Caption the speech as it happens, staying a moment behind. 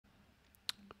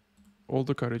all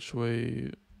the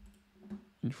carriageway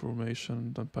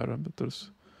information and parameters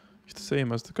is the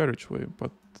same as the carriageway,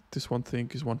 but this one thing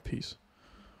is one piece.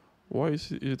 Why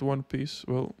is it one piece?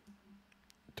 Well,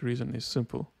 the reason is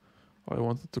simple. I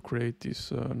wanted to create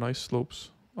these nice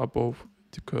slopes above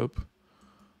the curb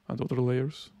and other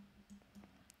layers,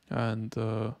 and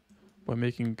by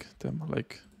making them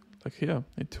like here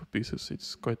in two pieces,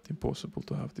 it's quite impossible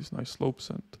to have these nice slopes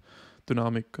and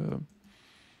dynamic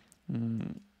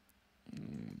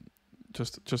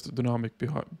just dynamic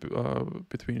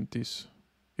between these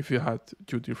if you had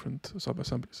two different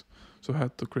sub-assemblies. So I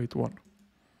had to create one,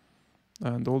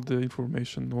 and all the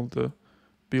information, all the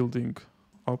building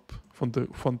up from the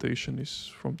foundation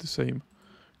is from the same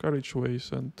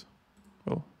carriageways, and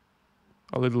well,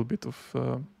 a little bit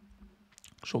of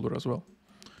shoulder as well.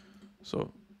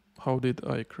 So how did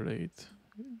I create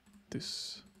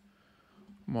this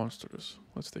monsters?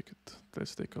 Let's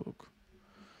take a look.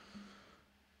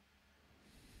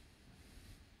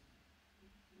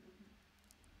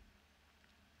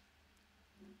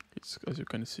 It's, as you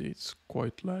can see, it's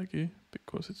quite laggy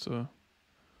because it's a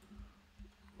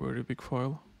very big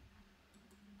file,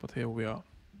 but here we are.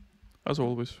 As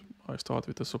always, I start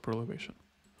with the super elevation.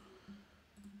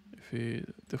 If we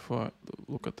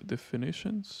look at the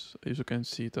definitions, as you can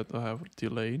see that I have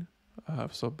delay, I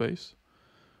have subbase,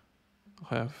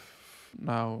 I have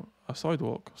now a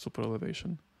sidewalk super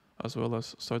elevation, as well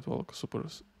as sidewalk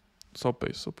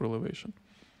subbase super elevation.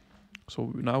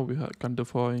 So now we can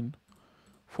define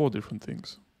 4 different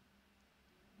things.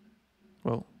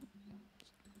 Well,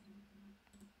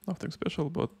 nothing special,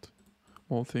 but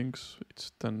more things,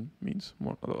 it then means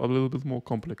more, a little bit more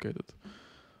complicated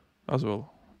as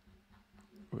well.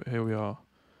 Here we are.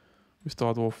 We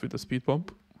start off with a speed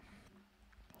bump.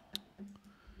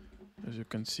 As you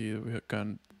can see, we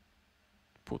can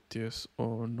put yes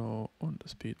or no on the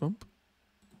speed bump.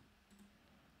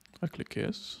 I click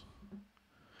yes.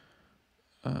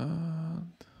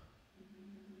 And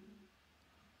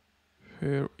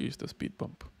here is the speed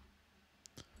bump.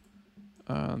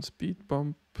 And speed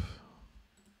bump,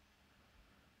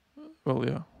 well,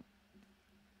 yeah,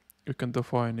 you can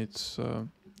define its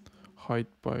height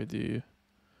by the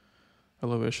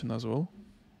elevation as well,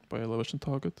 by elevation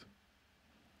target.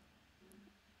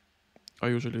 I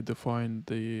usually define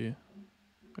the,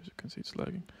 as you can see, it's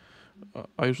lagging.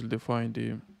 I usually define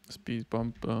the speed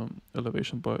bump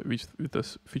elevation by with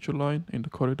this feature line in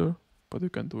the corridor, but you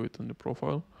can do it in the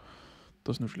profile.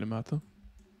 Doesn't really matter.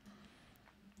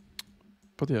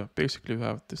 But yeah, basically we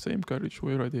have the same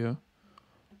carriageway right here,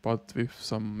 but with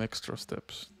some extra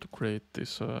steps to create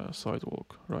this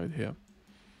sidewalk right here.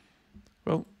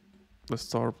 Well, let's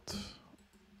start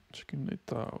checking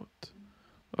it out.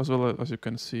 As well as you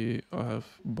can see, I have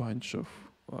a bunch of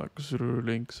auxiliary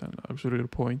links and auxiliary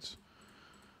points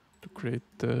to create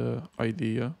the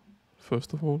idea,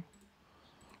 first of all.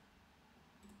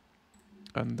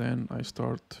 And then I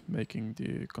start making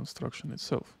the construction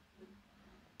itself.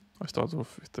 I start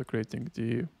off with creating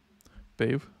the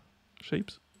pave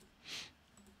shapes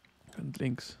and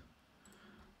links.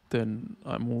 Then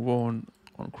I move on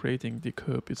creating the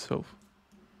curb itself.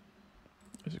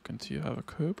 As you can see, I have a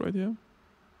curb right here.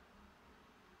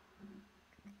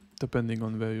 Depending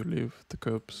on where you live, the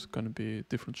curb's gonna be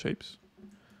different shapes.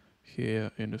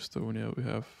 Here in Estonia, we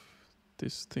have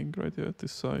this thing right here,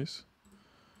 this size.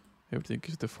 Everything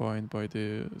is defined by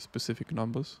the specific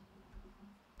numbers.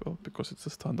 Well, because it's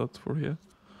a standard for here.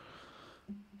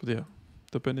 But yeah,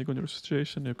 depending on your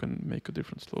situation, you can make a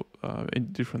different slope,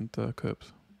 in different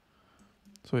curbs.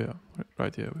 So yeah,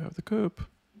 right here we have the curb.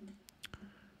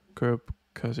 Curb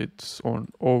has its own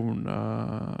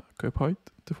curb height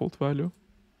default value.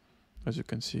 As you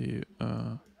can see,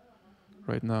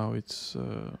 right now it's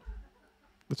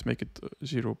let's make it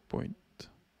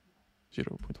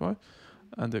 0.5,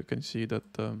 and you can see that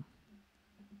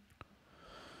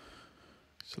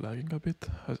it's lagging a bit.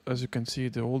 As you can see,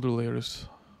 the older layers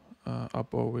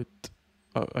above it,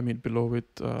 below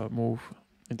it, move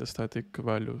in the static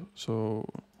value. So,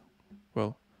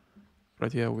 well,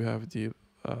 right here we have the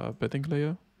bedding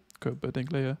layer, curb bedding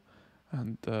layer,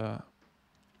 and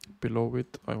below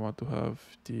it I want to have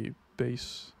the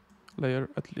base layer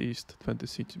at least 20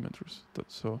 centimeters.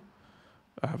 So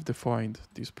I have defined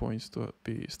these points to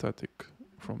be static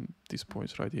from these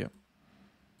points right here.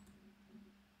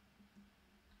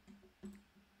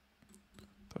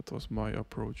 That was my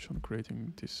approach on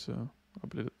creating this a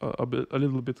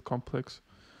little bit complex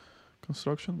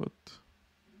construction, but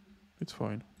it's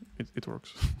fine. It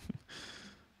works.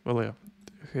 Well, yeah,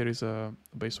 here is a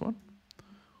base one.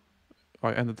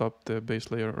 I ended up the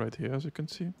base layer right here, as you can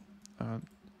see, and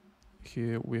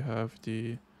here we have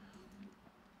the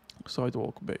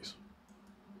sidewalk base.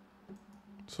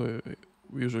 So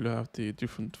we usually have the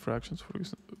different fractions. For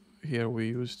example, here we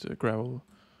used gravel,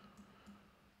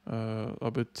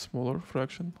 a bit smaller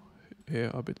fraction,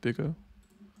 here a bit bigger.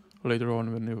 Later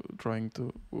on, when you're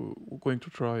going to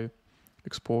try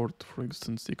export, for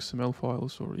instance, XML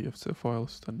files or EFC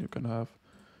files, then you can have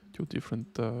two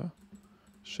different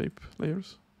shape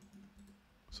layers.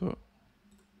 So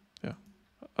yeah,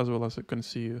 as well as you can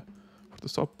see for the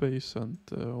sub base and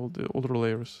all the other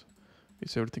layers,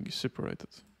 everything is separated.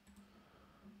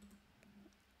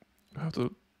 You have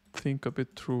to think a bit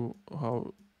through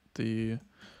how the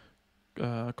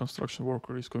construction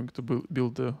worker is going to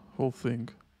build the whole thing.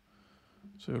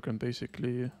 So you can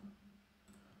basically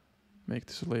make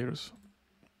these layers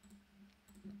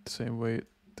the same way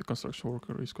the construction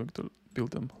worker is going to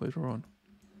build them later on.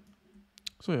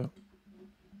 So yeah,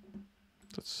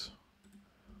 that's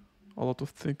a lot of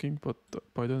thinking, but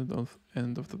by the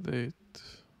end of the day,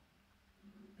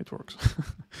 it works.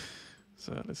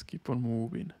 So let's keep on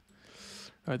moving.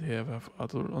 Right here we have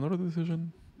another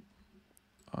decision.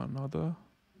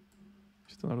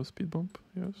 Just another speed bump,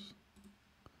 yes.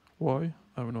 Why?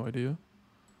 I have no idea.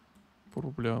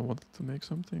 Probably I wanted to make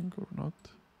something or not.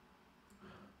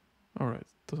 Alright,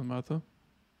 doesn't matter.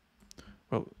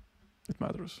 Well, it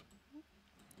matters.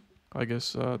 I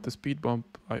guess the speed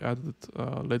bump I added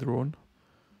later on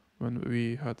when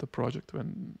we had the project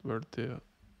where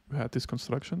we had this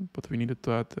construction, but we needed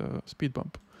to add a speed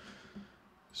bump.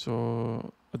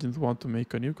 So I didn't want to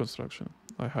make a new construction.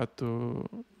 I had to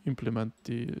implement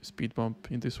the speed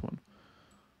bump in this one.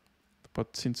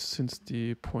 But since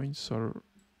the points are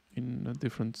in a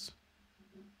different,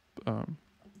 how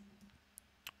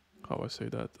I say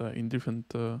that, in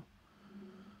different,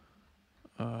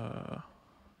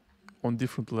 on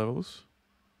different levels.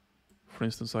 For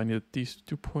instance, I needed these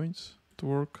 2 points to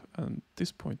work and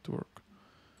this point to work.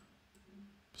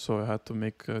 So I had to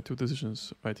make 2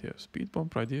 decisions right here, speed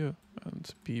bump right here and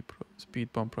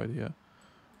speed bump right here.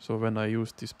 So when I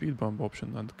use the speed bump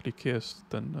option and click yes,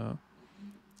 then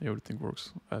everything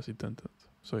works as intended.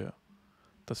 So yeah,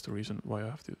 that's the reason why I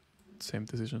have the same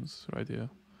decisions right here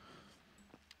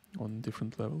on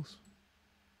different levels.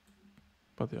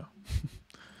 But yeah.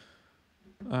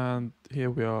 And here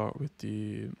we are with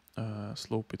the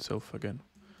slope itself again.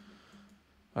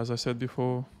 As I said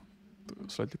before,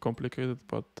 slightly complicated,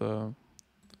 but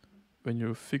when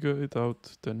you figure it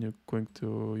out, then you're going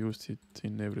to use it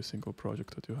in every single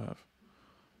project that you have.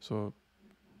 So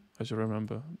as you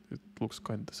remember, it looks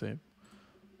kind of the same.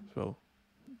 Well,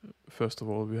 first of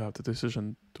all, we have the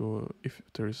decision to if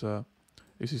there is a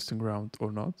existing ground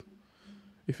or not.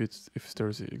 If there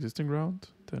is an existing ground,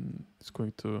 then it's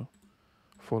going to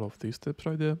follow these steps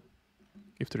right there.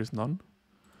 If there is none,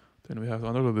 then we have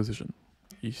another decision.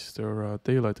 Is there a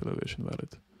daylight elevation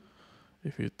valid?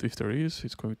 If there is,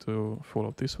 it's going to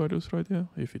follow these values right here.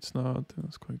 If it's not, then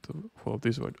it's going to follow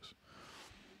these values.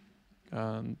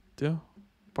 And yeah,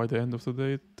 by the end of the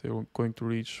day, they're going to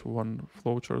reach one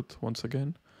flowchart once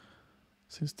again,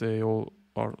 since they all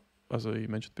are, as I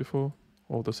mentioned before,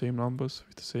 all the same numbers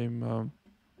with the same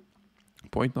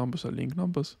point numbers and link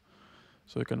numbers.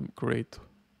 So you can create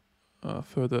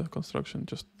further construction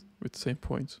just with the same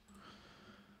points.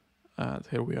 And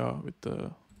here we are with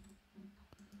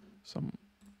some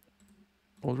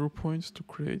other points to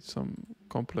create some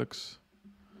complex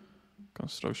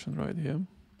construction right here.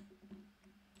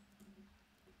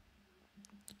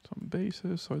 Some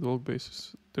bases, sidewalk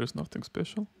bases. There's nothing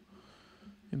special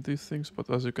in these things, but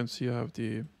as you can see, I have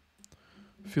the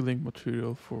filling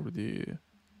material for the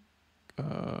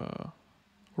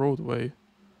roadway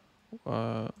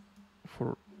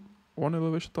for one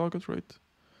elevation target, right?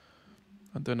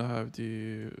 And then I have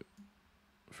the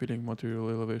filling material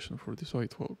elevation for the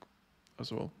sidewalk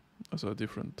as well as a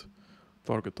different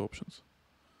target options.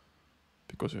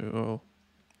 Because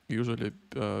usually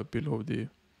below the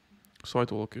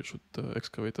sidewalk you should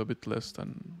excavate a bit less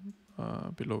than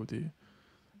below the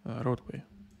roadway.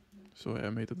 So I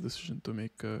made a decision to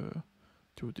make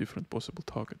 2 different possible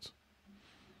targets.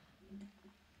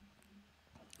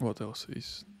 What else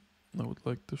is I would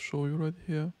like to show you right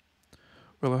here?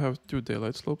 Well, I have 2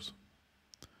 daylight slopes.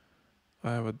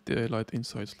 I have a daylight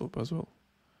inside slope as well,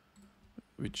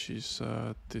 which is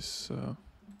this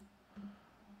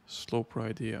slope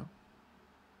right here.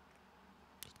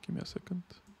 Just give me a second.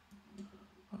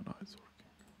 Oh no, it's working.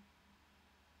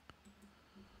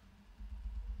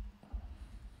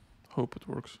 Hope it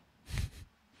works.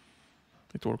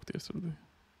 It worked yesterday.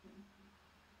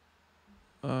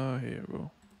 Here we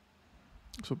go.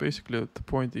 So basically, the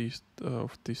point is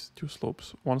of these two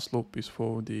slopes. One slope is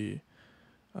for the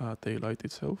daylight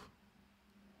itself,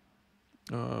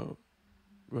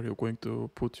 where you're going to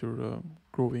put your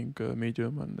growing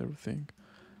medium and everything,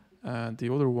 and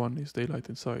the other one is daylight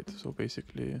inside. So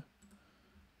basically,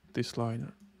 this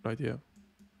line right here.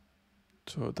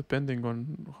 So depending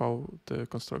on how the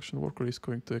construction worker is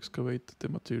going to excavate the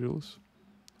materials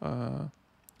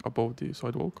above the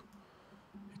sidewalk,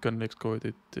 he can excavate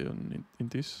it in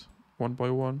this one by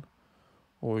one,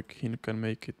 or he can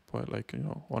make it by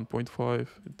 1.5.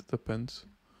 It depends,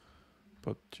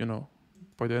 but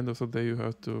by the end of the day you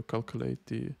have to calculate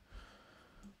the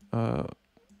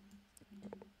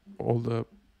all the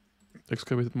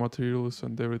excavated materials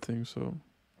and everything. So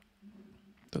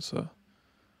that's a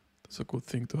good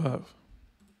thing to have.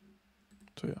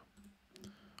 So yeah,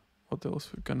 what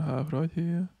else we can have right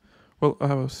here? Well, I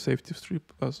have a safety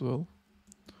strip as well.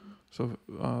 So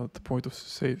the point of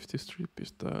safety strip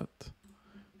is that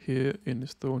here in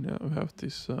Estonia we have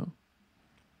this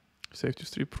safety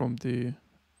strip from the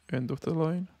end of the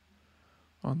line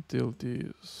until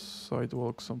the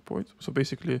sidewalk some point. So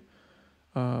basically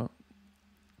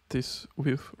this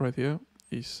width right here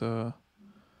is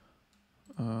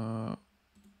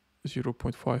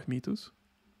 0.5 meters.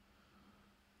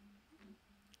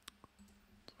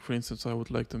 For instance, I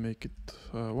would like to make it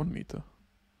 1 meter.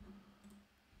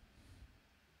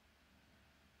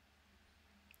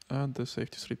 And the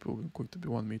safety strip will going to be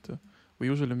 1 meter. We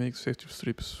usually make safety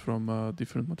strips from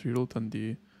different material than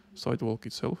the sidewalk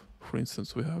itself. For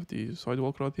instance, we have the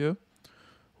sidewalk right here,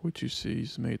 which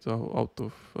is made out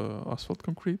of asphalt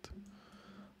concrete.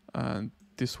 And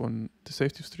this one, the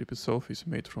safety strip itself, is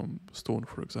made from stone,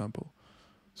 for example.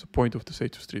 So point of the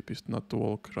safety strip is not to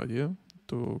walk right here,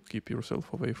 to keep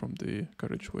yourself away from the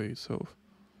carriageway itself.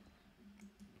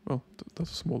 Well,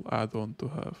 that's a small add-on to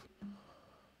have.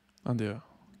 And yeah,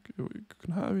 you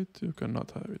can have it, you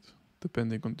cannot have it,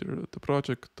 depending on the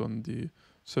project, on the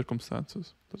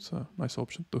circumstances. That's a nice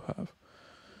option to have.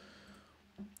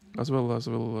 As well,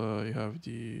 you have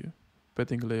the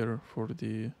bedding layer for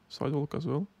the sidewalk as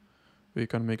well. We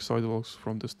can make sidewalks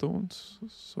from the stones.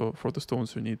 So for the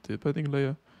stones you need the bedding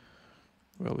layer.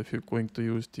 Well, if you're going to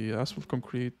use the asphalt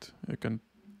concrete, you can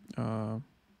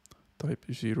type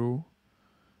 0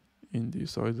 in the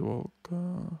sidewalk.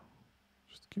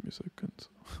 Just give me a second.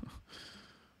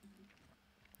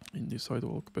 In the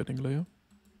sidewalk bedding layer.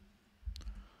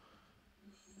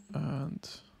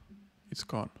 And it's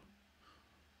gone.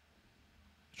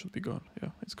 It should be gone.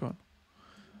 Yeah, it's gone.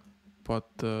 But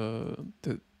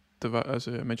as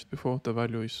I mentioned before, the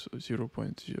value is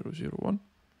 0.001.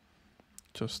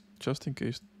 Just in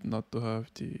case not to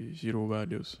have the 0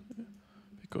 values,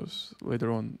 because later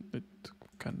on it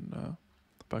can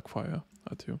backfire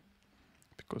at you,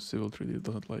 because Civil 3D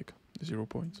doesn't like the 0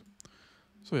 points.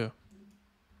 So yeah,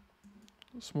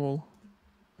 small,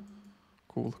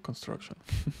 cool construction.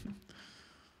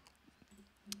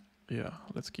 Yeah,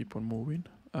 let's keep on moving.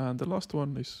 And the last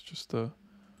one is just a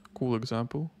cool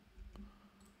example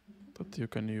that you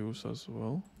can use as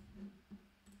well.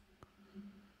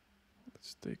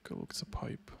 Let's take a look. It's a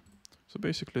pipe. So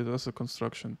basically that's a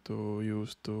construction to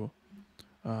use to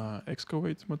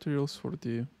excavate materials for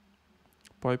the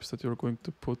pipes that you're going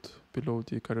to put below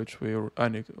the carriageway, or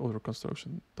any other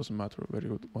construction. Doesn't matter where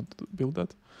you want to build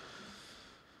that.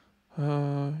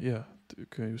 Yeah, you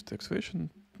can use the excavation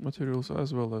materials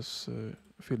as well as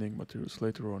filling materials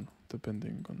later on,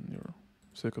 depending on your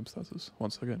circumstances.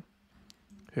 Once again,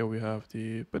 here we have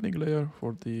the bedding layer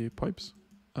for the pipes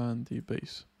and the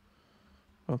base.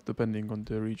 Well, depending on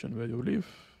the region where you live,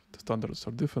 the standards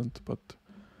are different, but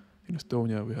in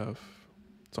Estonia we have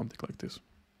something like this.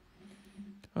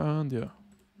 And yeah,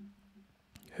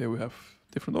 here we have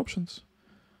different options.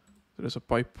 There is a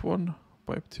pipe 1,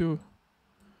 pipe 2.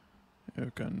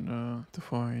 You can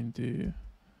define the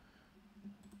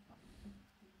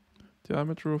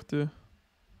diameter of the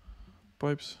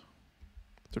pipes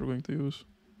that you're going to use.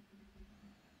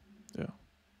 Yeah,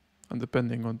 and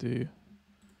depending on the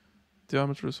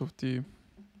diameters of the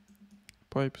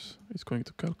pipes, it's going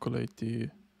to calculate the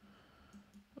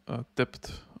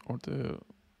depth or the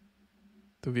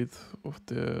width of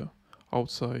the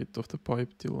outside of the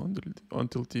pipe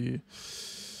until the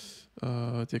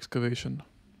excavation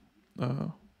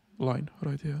line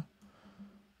right here.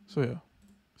 So yeah,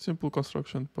 simple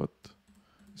construction, but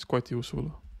it's quite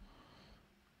useful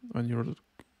when you're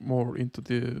more into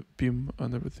the beam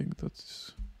and everything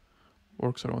that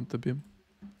works around the beam.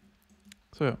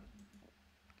 So yeah,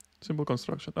 simple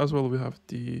construction. As well, we have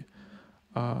the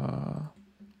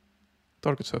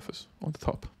target surface on the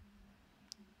top.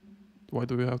 why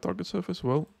do we have target surface?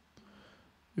 Well,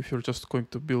 if you're just going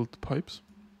to build pipes,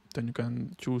 then you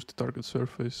can choose the target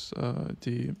surface,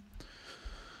 the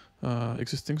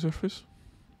existing surface.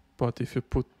 But if you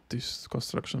put this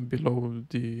construction below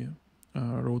the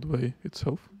roadway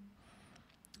itself,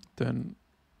 then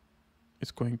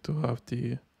it's going to have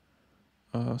the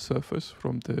surface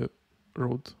from the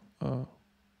road, the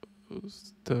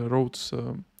road's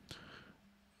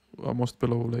most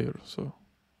below layer. So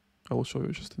I will show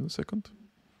you just in a second.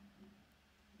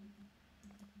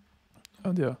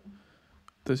 And yeah,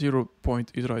 the 0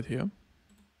 point is right here.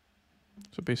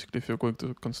 So basically, if you're going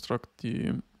to construct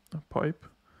the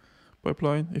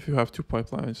pipeline, if you have two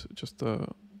pipelines just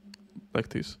like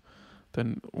this,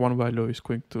 then one value is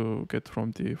going to get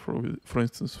from the, for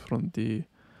instance, from the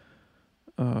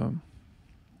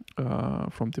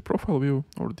profile view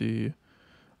or the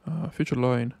feature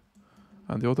line,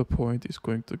 and the other point is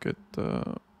going to get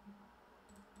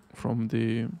from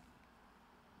the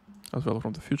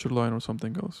feature line or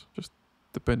something else, just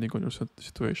depending on your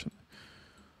situation.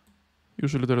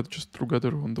 Usually they're just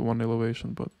together on the one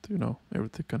elevation, but you know,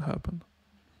 everything can happen.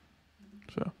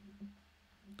 So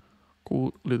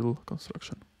cool little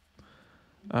construction.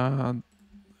 And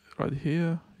right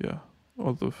here, yeah,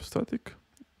 all the static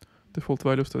default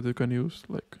values that you can use,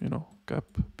 like, you know, gap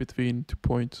between 2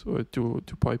 points or two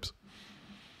pipes,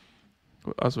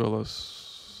 as well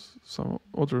as some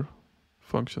other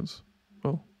functions.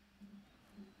 Well,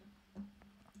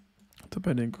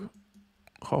 depending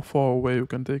how far away you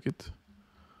can take it,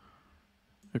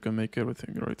 you can make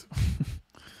everything, right?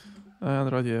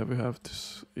 And right here we have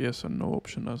this yes and no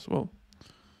option as well.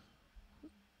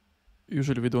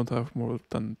 Usually we don't have more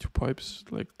than 2 pipes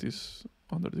like this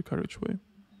under the carriageway.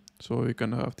 So you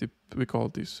can have we call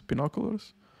these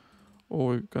binoculars,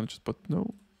 or you can just put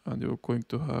no, and you're going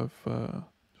to have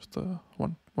just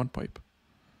one pipe.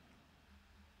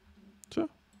 So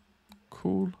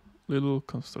cool little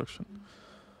construction.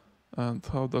 And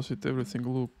how does everything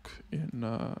look in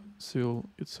Civil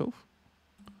itself?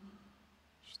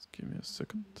 Just give me a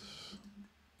second.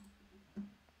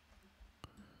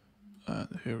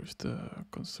 And here is the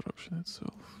construction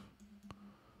itself.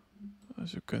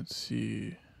 As you can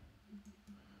see,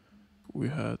 we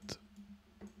had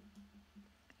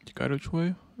the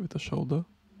carriageway with a shoulder.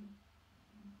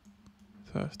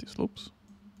 It has the slopes,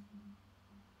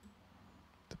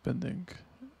 depending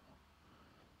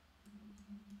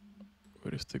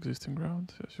where is the existing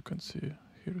ground. As you can see,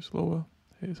 here is lower,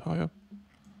 here is higher.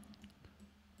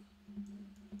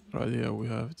 Right here we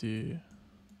have the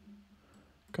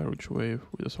carriageway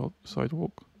with a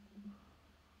sidewalk.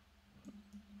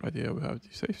 Right here we have the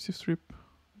safety strip.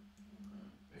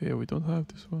 Here we don't have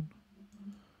this one.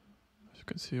 As you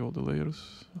can see, all the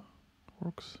layers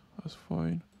works as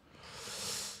fine.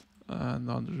 And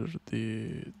under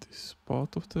this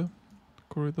part of the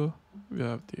corridor, we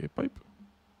have the pipe.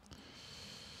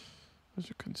 As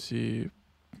you can see,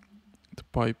 the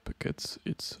pipe gets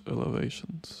its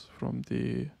elevations from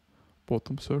the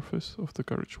bottom surface of the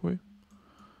carriageway.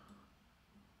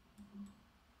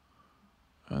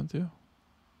 And yeah,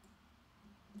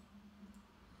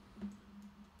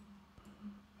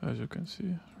 as you can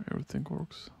see, everything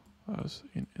works as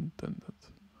intended.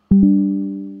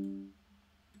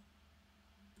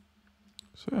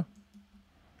 So yeah,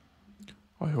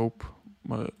 I hope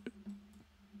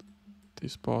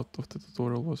this part of the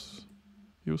tutorial was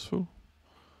useful.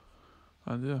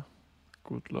 And yeah,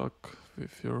 good luck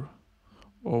with your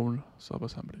own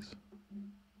subassemblies.